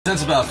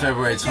Since about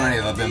February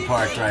 20th, I've been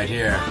parked right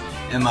here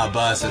in my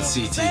bus at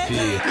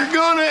CTP. You're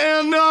gonna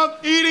end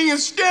up eating a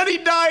steady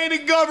diet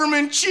of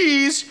government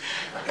cheese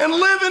and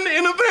living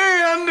in a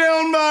van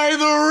down by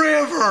the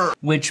river.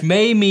 Which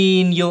may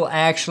mean you'll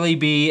actually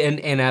be an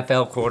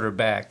NFL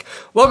quarterback.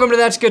 Welcome to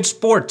That's Good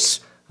Sports.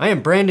 I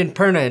am Brandon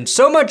Perna, and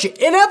so much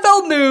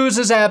NFL news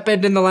has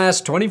happened in the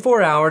last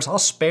 24 hours, I'll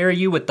spare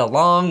you with the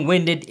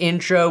long-winded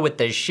intro with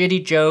the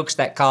shitty jokes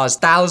that cause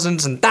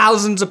thousands and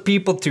thousands of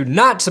people to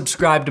not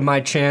subscribe to my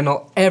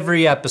channel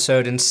every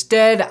episode.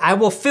 Instead, I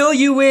will fill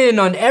you in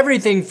on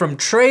everything from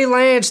Trey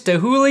Lance to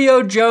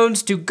Julio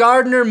Jones to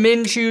Gardner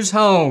Minshew's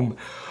home,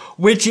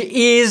 which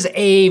is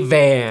a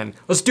van.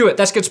 Let's do it.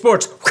 That's Good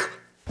Sports.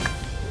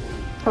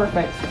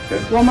 Perfect.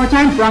 One more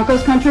time.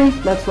 Broncos country,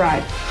 let's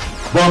ride.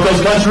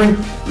 Broncos country,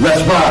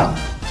 let's ride.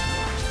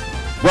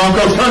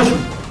 Broncos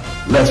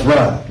country, let's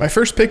ride. My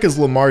first pick is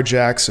Lamar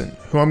Jackson,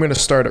 who I'm going to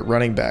start at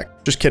running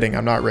back. Just kidding,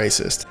 I'm not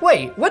racist.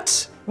 Wait,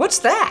 what's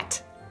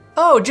that?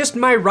 Oh, just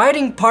my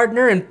writing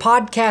partner and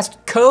podcast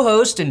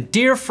co-host and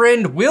dear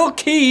friend Will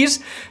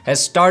Keys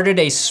has started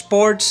a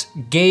sports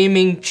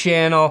gaming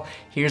channel.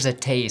 Here's a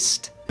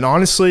taste. And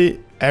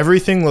honestly,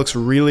 everything looks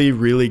really,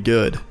 really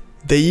good.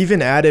 They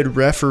even added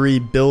referee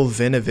Bill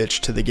Vinovich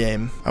to the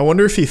game. I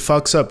wonder if he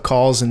fucks up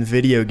calls in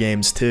video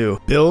games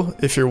too. Bill,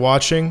 if you're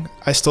watching,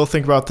 I still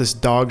think about this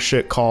dog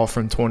shit call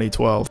from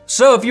 2012.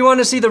 So if you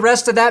want to see the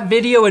rest of that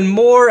video and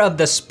more of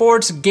the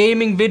sports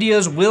gaming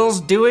videos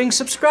Will's doing,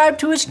 subscribe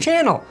to his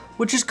channel,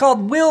 which is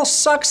called Will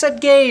Sucks at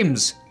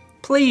Games.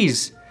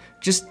 Please,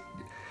 just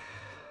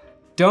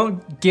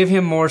don't give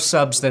him more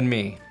subs than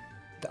me.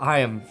 I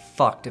am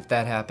fucked if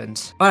that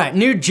happens. All right,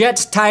 new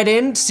Jets tight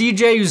end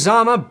CJ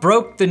Uzomah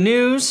broke the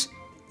news.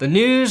 The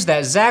news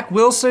that Zach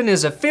Wilson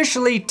is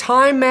officially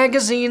Time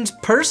Magazine's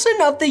Person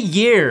of the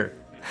Year.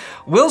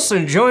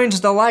 Wilson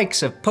joins the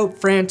likes of Pope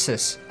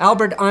Francis,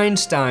 Albert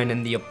Einstein,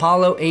 and the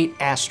Apollo 8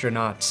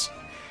 astronauts.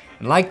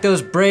 And like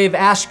those brave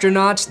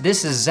astronauts,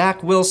 this is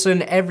Zach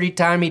Wilson every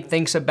time he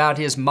thinks about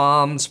his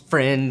mom's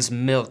friend's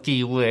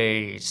Milky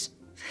Ways.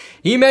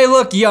 He may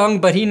look young,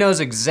 but he knows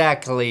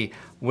exactly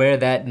where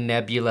that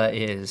nebula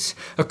is.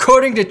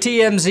 According to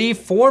TMZ,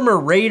 former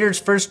Raiders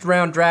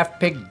first-round draft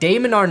pick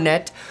Damon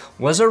Arnette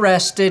was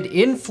arrested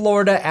in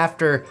Florida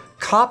after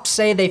cops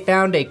say they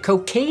found a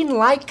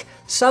cocaine-like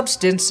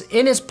substance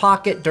in his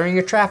pocket during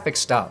a traffic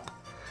stop.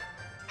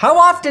 How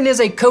often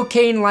is a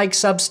cocaine-like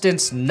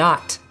substance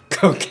not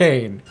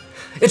cocaine?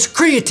 It's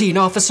creatine,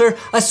 officer.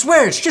 I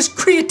swear it's just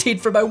creatine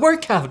for my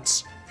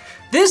workouts.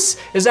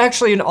 This is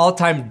actually an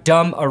all-time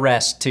dumb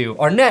arrest, too.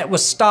 Arnette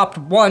was stopped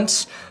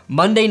once,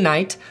 Monday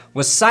night,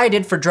 was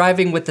cited for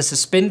driving with a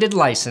suspended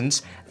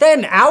license.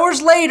 Then,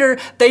 hours later,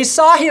 they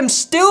saw him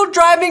still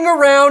driving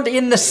around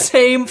in the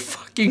same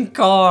fucking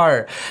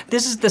car.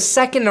 This is the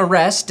second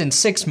arrest in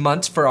 6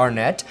 months for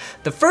Arnette.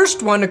 The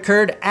first one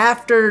occurred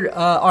after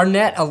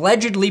Arnette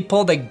allegedly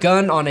pulled a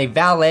gun on a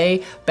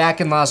valet back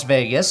in Las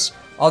Vegas,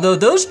 although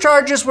those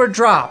charges were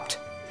dropped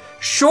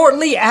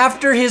shortly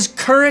after his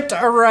current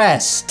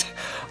arrest.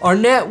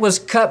 Arnette was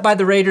cut by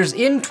the Raiders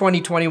in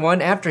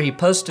 2021 after he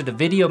posted a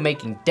video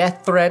making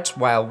death threats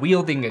while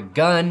wielding a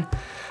gun.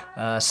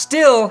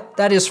 Still,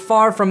 that is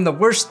far from the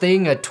worst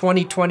thing a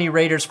 2020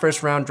 Raiders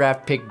first-round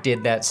draft pick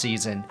did that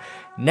season.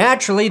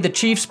 Naturally, the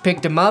Chiefs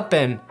picked him up,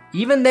 and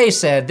even they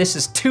said this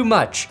is too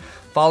much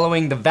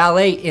following the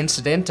valet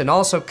incident, and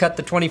also cut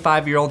the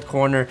 25-year-old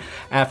corner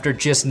after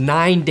just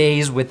 9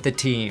 days with the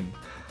team.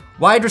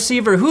 Wide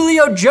receiver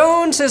Julio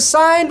Jones has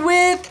signed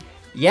with,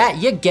 yeah,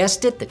 you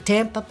guessed it, the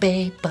Tampa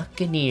Bay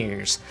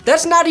Buccaneers.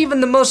 That's not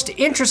even the most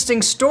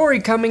interesting story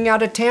coming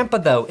out of Tampa,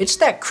 though. It's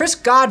that Chris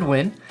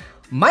Godwin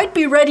might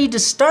be ready to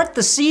start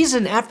the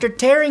season after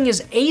tearing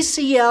his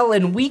ACL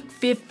in Week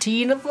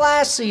 15 of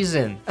last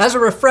season. As a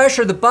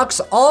refresher, the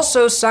Bucs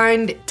also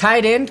signed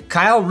tight end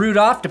Kyle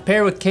Rudolph to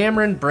pair with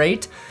Cameron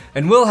Brate,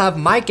 and we'll have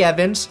Mike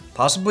Evans,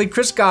 possibly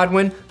Chris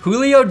Godwin,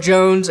 Julio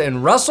Jones,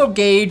 and Russell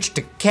Gage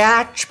to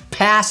catch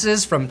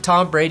passes from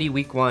Tom Brady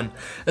Week 1.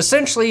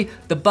 Essentially,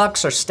 the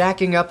Bucs are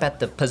stacking up at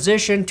the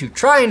position to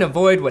try and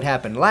avoid what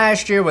happened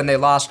last year when they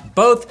lost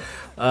both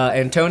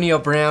Antonio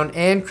Brown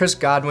and Chris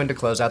Godwin to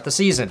close out the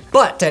season.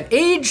 But at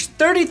age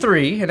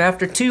 33, and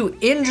after 2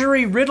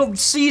 injury-riddled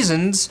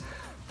seasons,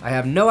 I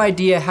have no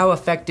idea how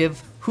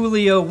effective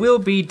Julio will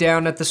be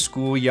down at the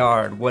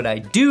schoolyard. What I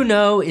do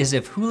know is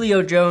if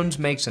Julio Jones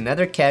makes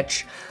another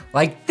catch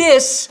like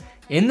this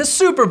in the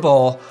Super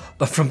Bowl,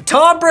 but from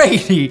Tom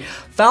Brady,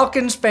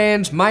 Falcons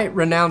fans might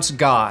renounce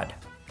God,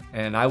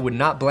 and I would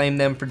not blame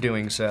them for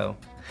doing so.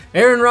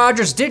 Aaron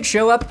Rodgers did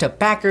show up to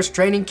Packers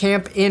training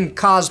camp in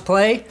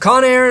cosplay.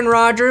 Con Aaron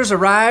Rodgers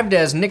arrived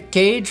as Nick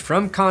Cage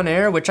from Con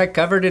Air, which I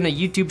covered in a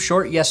YouTube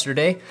short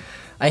yesterday.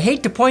 I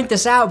hate to point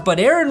this out, but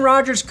Aaron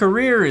Rodgers'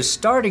 career is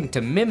starting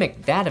to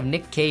mimic that of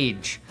Nick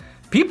Cage.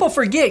 People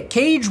forget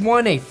Cage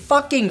won a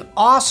fucking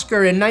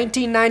Oscar in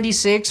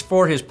 1996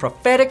 for his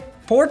prophetic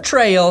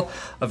portrayal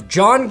of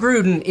John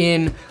Gruden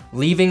in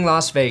Leaving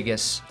Las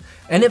Vegas.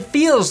 And it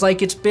feels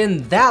like it's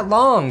been that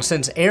long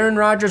since Aaron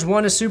Rodgers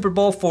won a Super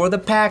Bowl for the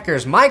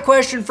Packers. My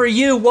question for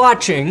you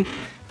watching,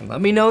 and let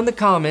me know in the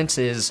comments,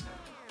 is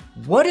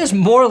what is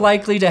more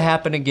likely to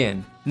happen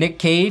again? Nick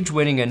Cage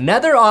winning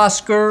another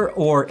Oscar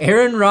or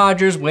Aaron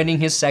Rodgers winning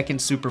his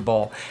second Super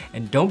Bowl?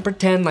 And don't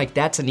pretend like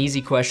that's an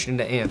easy question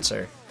to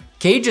answer.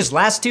 Cage's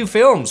last two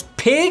films,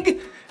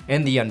 Pig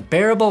and The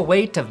Unbearable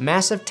Weight of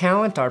Massive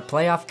Talent, are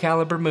playoff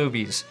caliber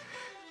movies.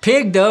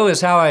 Pig, though,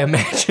 is how I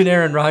imagine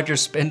Aaron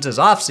Rodgers spends his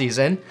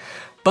offseason.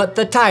 But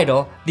the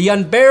title, The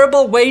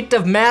Unbearable Weight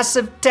of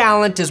Massive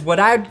Talent, is what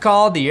I'd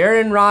call the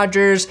Aaron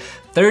Rodgers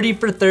 30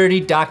 for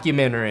 30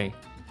 documentary.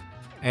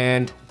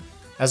 And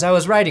as I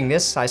was writing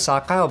this, I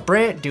saw Kyle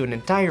Brandt do an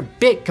entire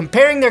bit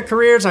comparing their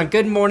careers on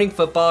Good Morning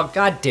Football.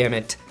 God damn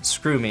it,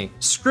 screw me.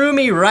 Screw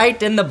me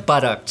right in the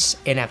buttocks,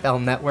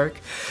 NFL Network.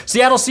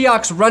 Seattle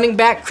Seahawks running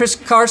back Chris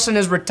Carson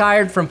is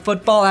retired from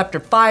football after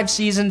 5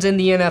 seasons in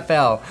the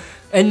NFL.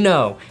 And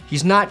no,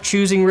 he's not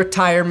choosing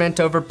retirement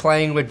over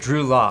playing with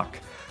Drew Lock.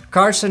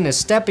 Carson is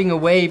stepping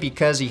away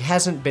because he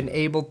hasn't been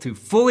able to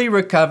fully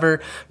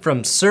recover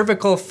from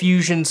cervical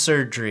fusion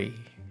surgery.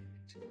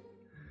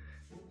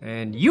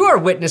 And you are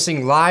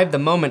witnessing live the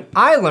moment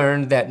I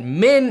learned that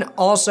men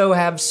also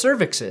have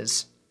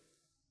cervixes.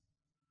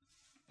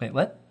 Wait,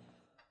 what?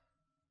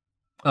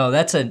 Oh,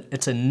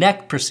 it's a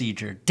neck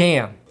procedure,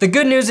 damn. The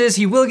good news is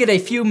he will get a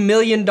few $1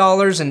 million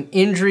in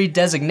injury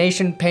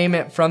designation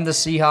payment from the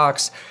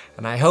Seahawks,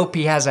 and I hope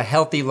he has a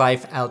healthy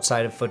life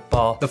outside of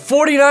football. The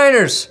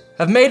 49ers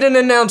have made an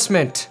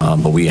announcement.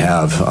 But we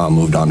have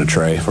moved on to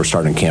Trey. We're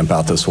starting camp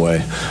out this way.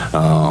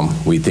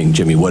 We think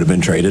Jimmy would have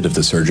been traded if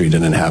the surgery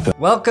didn't happen.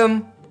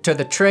 Welcome to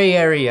the Trey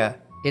area.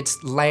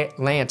 It's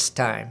Lance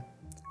time.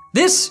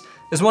 This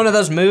is one of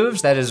those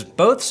moves that is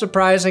both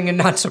surprising and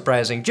not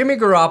surprising. Jimmy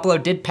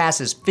Garoppolo did pass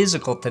his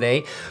physical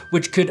today,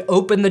 which could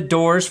open the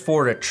doors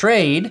for a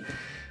trade.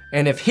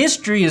 And if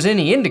history is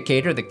any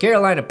indicator, the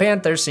Carolina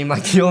Panthers seem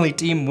like the only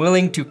team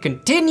willing to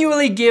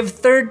continually give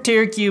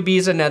third-tier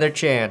QBs another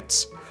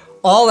chance,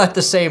 all at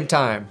the same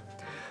time.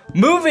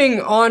 Moving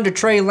on to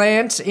Trey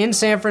Lance in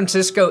San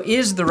Francisco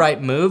is the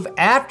right move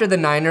after the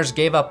Niners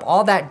gave up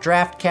all that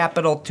draft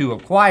capital to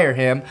acquire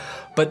him.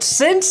 But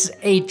since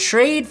a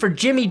trade for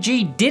Jimmy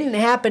G didn't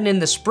happen in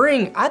the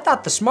spring, I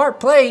thought the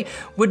smart play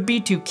would be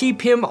to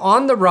keep him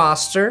on the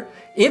roster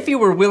if he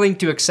were willing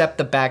to accept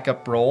the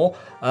backup role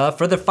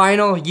for the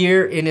final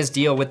year in his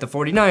deal with the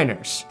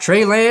 49ers.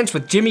 Trey Lance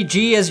with Jimmy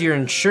G as your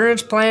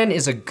insurance plan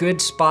is a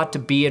good spot to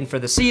be in for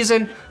the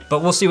season,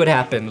 but we'll see what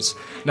happens.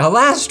 Now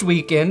last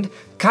weekend,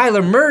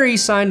 Kyler Murray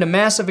signed a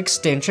massive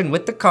extension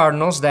with the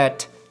Cardinals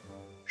that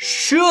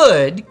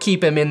should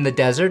keep him in the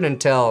desert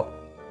until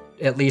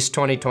at least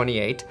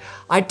 2028.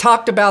 I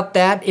talked about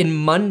that in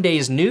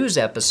Monday's news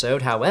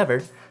episode.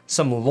 However,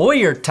 some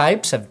lawyer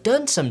types have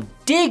done some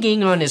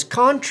digging on his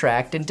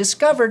contract and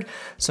discovered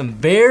some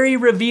very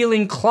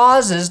revealing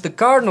clauses the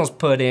Cardinals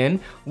put in,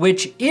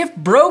 which, if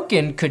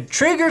broken, could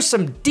trigger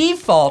some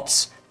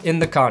defaults in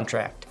the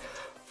contract.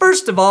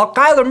 First of all,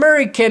 Kyler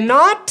Murray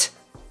cannot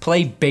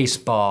play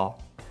baseball.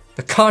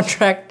 The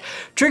contract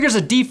triggers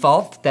a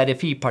default that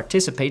if he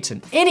participates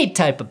in any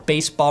type of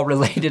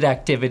baseball-related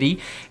activity,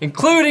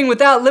 including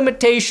without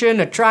limitation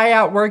a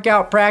tryout,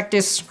 workout,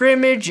 practice,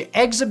 scrimmage,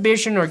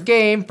 exhibition, or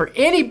game for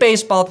any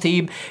baseball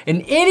team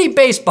in any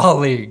baseball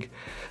league.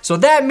 So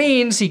that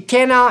means he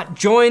cannot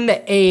join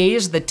the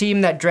A's, the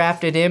team that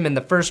drafted him in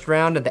the first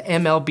round of the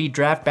MLB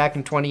draft back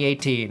in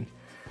 2018.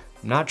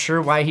 I'm not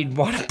sure why he'd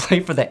want to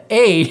play for the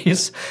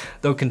A's,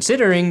 though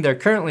considering they're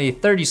currently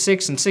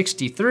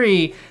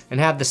 36-63 and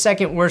have the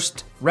second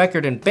worst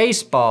record in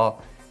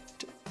baseball.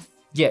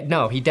 Yeah,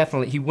 no, he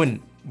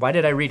wouldn't. Why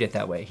did I read it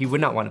that way? He would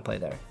not want to play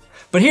there.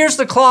 But here's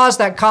the clause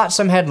that caught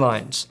some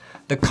headlines.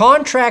 The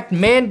contract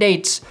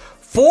mandates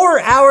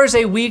 4 hours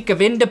a week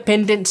of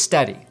independent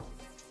study.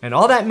 And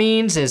all that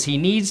means is he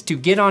needs to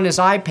get on his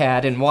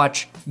iPad and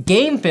watch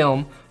game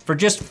film for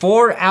just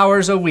 4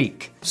 hours a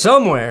week.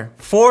 Somewhere,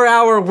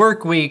 4-hour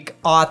work week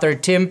author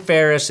Tim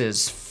Ferriss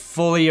is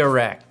fully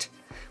erect.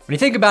 When you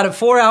think about it,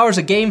 4 hours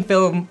of game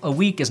film a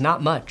week is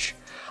not much.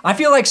 I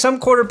feel like some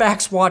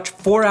quarterbacks watch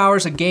 4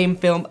 hours of game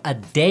film a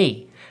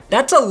day.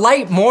 That's a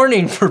light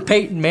morning for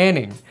Peyton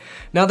Manning.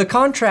 Now the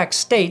contract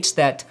states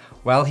that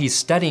while he's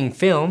studying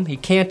film, he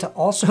can't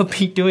also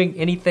be doing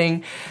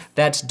anything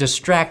that's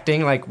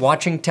distracting like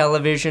watching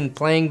television,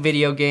 playing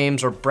video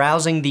games, or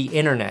browsing the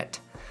internet.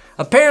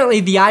 Apparently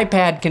the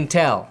iPad can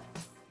tell,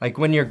 like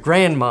when your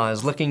grandma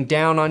is looking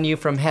down on you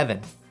from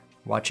heaven,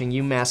 watching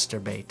you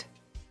masturbate.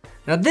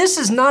 Now this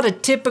is not a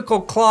typical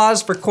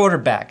clause for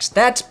quarterbacks,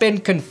 that's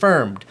been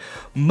confirmed.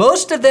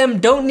 Most of them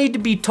don't need to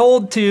be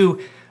told to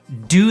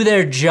do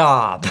their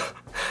job.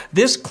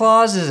 This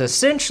clause is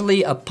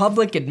essentially a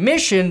public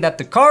admission that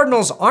the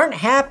Cardinals aren't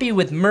happy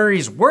with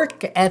Murray's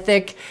work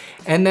ethic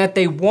and that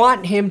they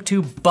want him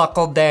to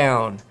buckle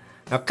down.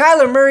 Now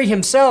Kyler Murray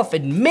himself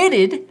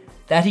admitted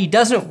that he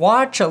doesn't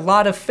watch a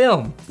lot of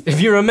film.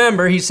 If you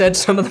remember, he said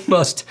some of the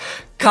most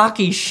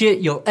cocky shit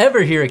you'll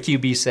ever hear a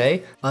QB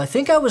say. I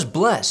think I was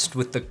blessed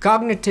with the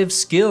cognitive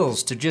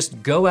skills to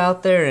just go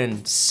out there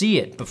and see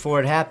it before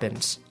it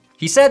happens.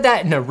 He said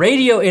that in a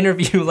radio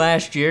interview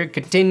last year,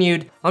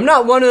 continued, I'm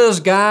not one of those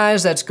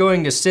guys that's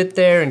going to sit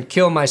there and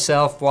kill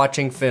myself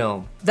watching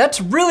film.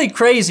 That's really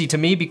crazy to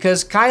me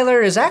because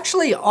Kyler is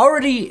actually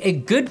already a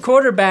good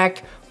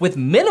quarterback with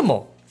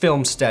minimal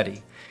film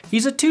study.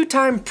 He's a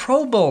 2-time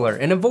Pro Bowler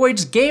and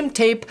avoids game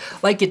tape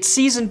like it's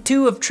season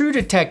 2 of True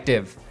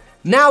Detective.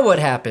 Now what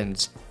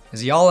happens?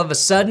 Is he all of a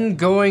sudden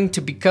going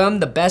to become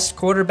the best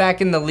quarterback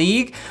in the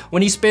league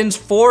when he spends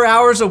 4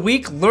 hours a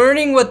week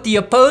learning what the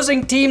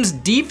opposing team's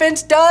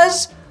defense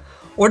does?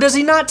 Or does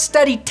he not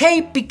study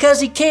tape because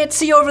he can't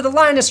see over the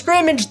line of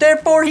scrimmage,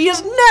 therefore he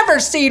has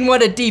never seen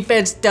what a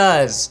defense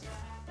does?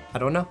 I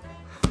don't know.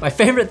 My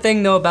favorite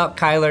thing though about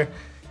Kyler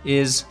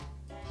is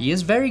he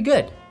is very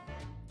good.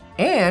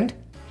 And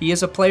he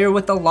is a player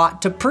with a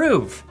lot to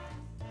prove.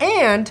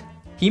 And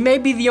he may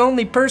be the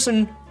only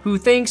person who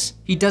thinks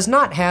he does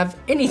not have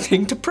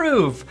anything to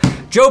prove.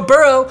 Joe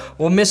Burrow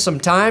will miss some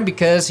time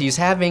because he's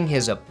having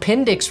his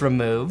appendix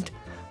removed.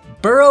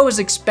 Burrow is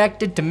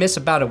expected to miss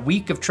about a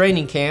week of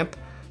training camp,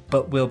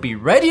 but will be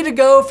ready to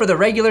go for the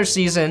regular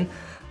season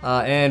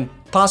and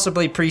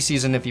possibly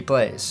preseason if he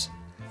plays.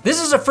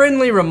 This is a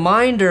friendly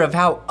reminder of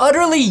how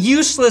utterly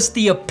useless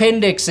the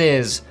appendix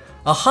is.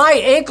 A high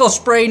ankle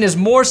sprain is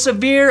more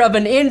severe of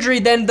an injury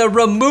than the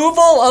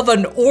removal of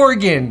an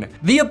organ.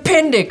 The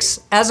appendix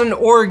as an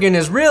organ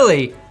is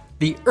really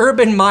the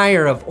Urban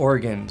Meyer of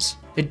organs.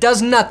 It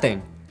does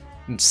nothing.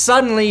 And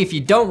suddenly, if you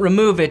don't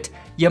remove it,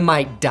 you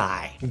might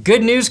die.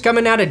 Good news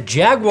coming out of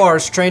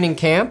Jaguars training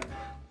camp.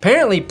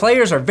 Apparently,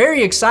 players are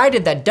very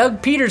excited that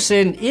Doug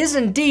Peterson is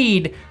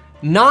indeed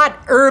not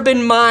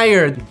Urban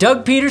Meyer.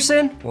 Doug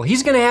Peterson, well,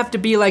 he's gonna have to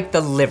be like the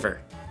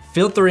liver,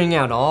 filtering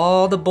out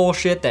all the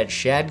bullshit that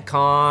Shad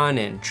Khan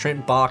and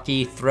Trent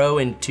Baalke throw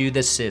into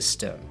the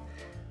system.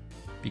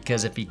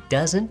 Because if he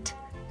doesn't,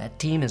 that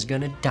team is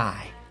gonna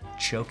die,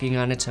 choking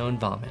on its own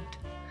vomit.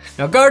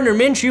 Now, Gardner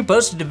Minshew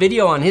posted a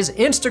video on his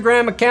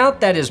Instagram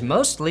account that is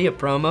mostly a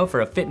promo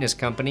for a fitness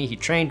company he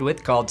trained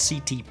with called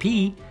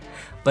CTP,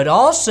 but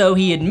also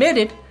he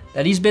admitted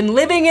that he's been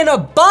living in a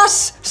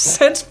bus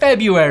since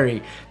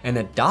February and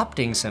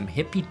adopting some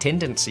hippie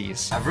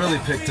tendencies. I've really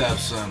picked up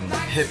some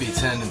hippie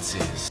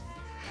tendencies.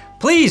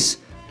 Please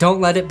don't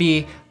let it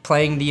be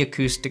playing the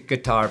acoustic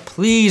guitar.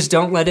 Please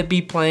don't let it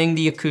be playing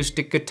the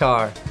acoustic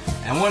guitar.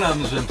 And one of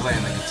them's been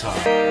playing the guitar.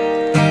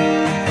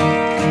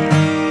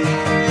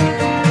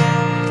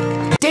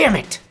 Damn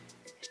it!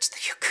 It's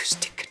the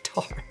acoustic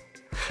guitar.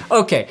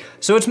 Okay,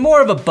 so it's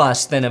more of a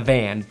bus than a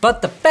van,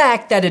 but the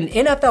fact that an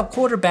NFL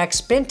quarterback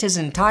spent his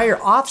entire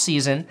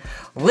offseason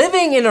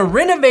living in a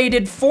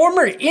renovated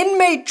former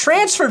inmate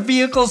transfer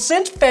vehicle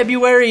since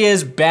February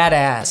is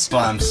badass.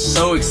 But I'm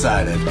so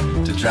excited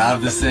to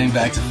drive this thing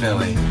back to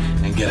Philly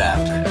and get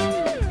after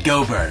it.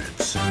 Go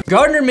Birds.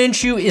 Gardner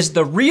Minshew is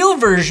the real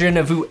version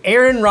of who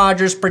Aaron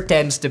Rodgers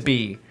pretends to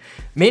be.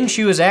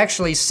 Minshew is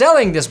actually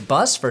selling this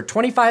bus for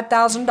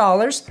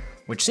 $25,000,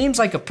 which seems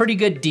like a pretty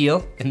good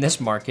deal in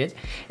this market.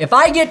 If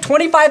I get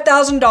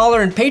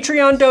 $25,000 in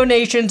Patreon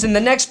donations in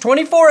the next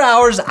 24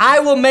 hours, I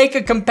will make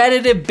a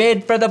competitive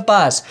bid for the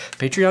bus.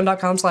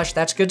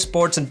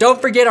 Patreon.com/thatsgoodsports, and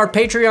don't forget our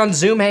Patreon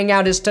Zoom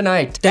hangout is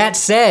tonight. That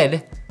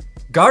said,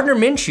 Gardner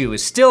Minshew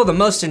is still the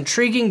most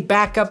intriguing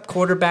backup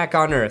quarterback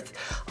on earth.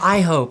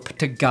 I hope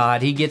to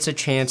God he gets a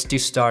chance to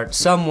start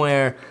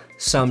somewhere,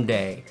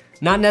 someday.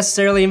 Not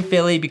necessarily in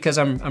Philly because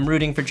I'm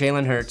rooting for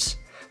Jalen Hurts,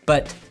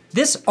 but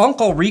this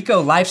Uncle Rico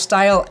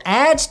lifestyle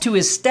adds to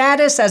his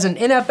status as an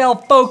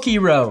NFL folk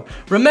hero.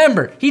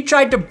 Remember, he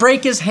tried to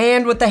break his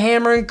hand with the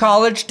hammer in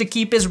college to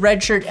keep his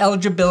redshirt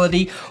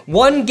eligibility,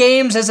 won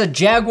games as a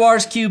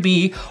Jaguars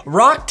QB,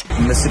 rocked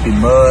Mississippi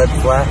mud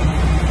flat,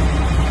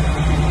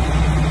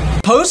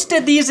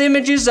 posted these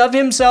images of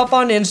himself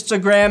on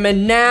Instagram,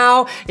 and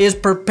now is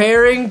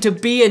preparing to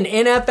be an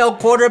NFL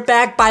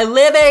quarterback by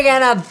living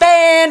in a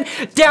van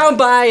down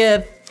by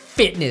a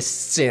fitness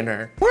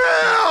center.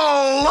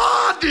 Well,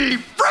 la-di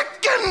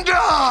frickin'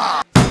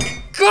 da!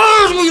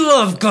 God, we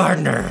love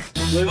Gardner.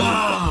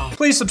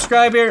 Please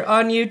subscribe here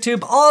on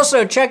YouTube.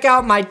 Also, check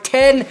out my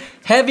 10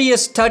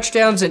 heaviest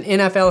touchdowns in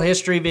NFL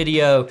history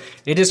video.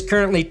 It is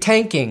currently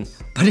tanking,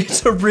 but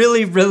it's a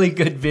really, really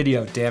good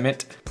video, damn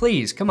it.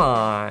 Please, come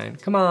on,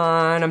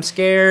 I'm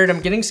scared,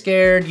 I'm getting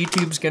scared.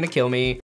 YouTube's gonna kill me.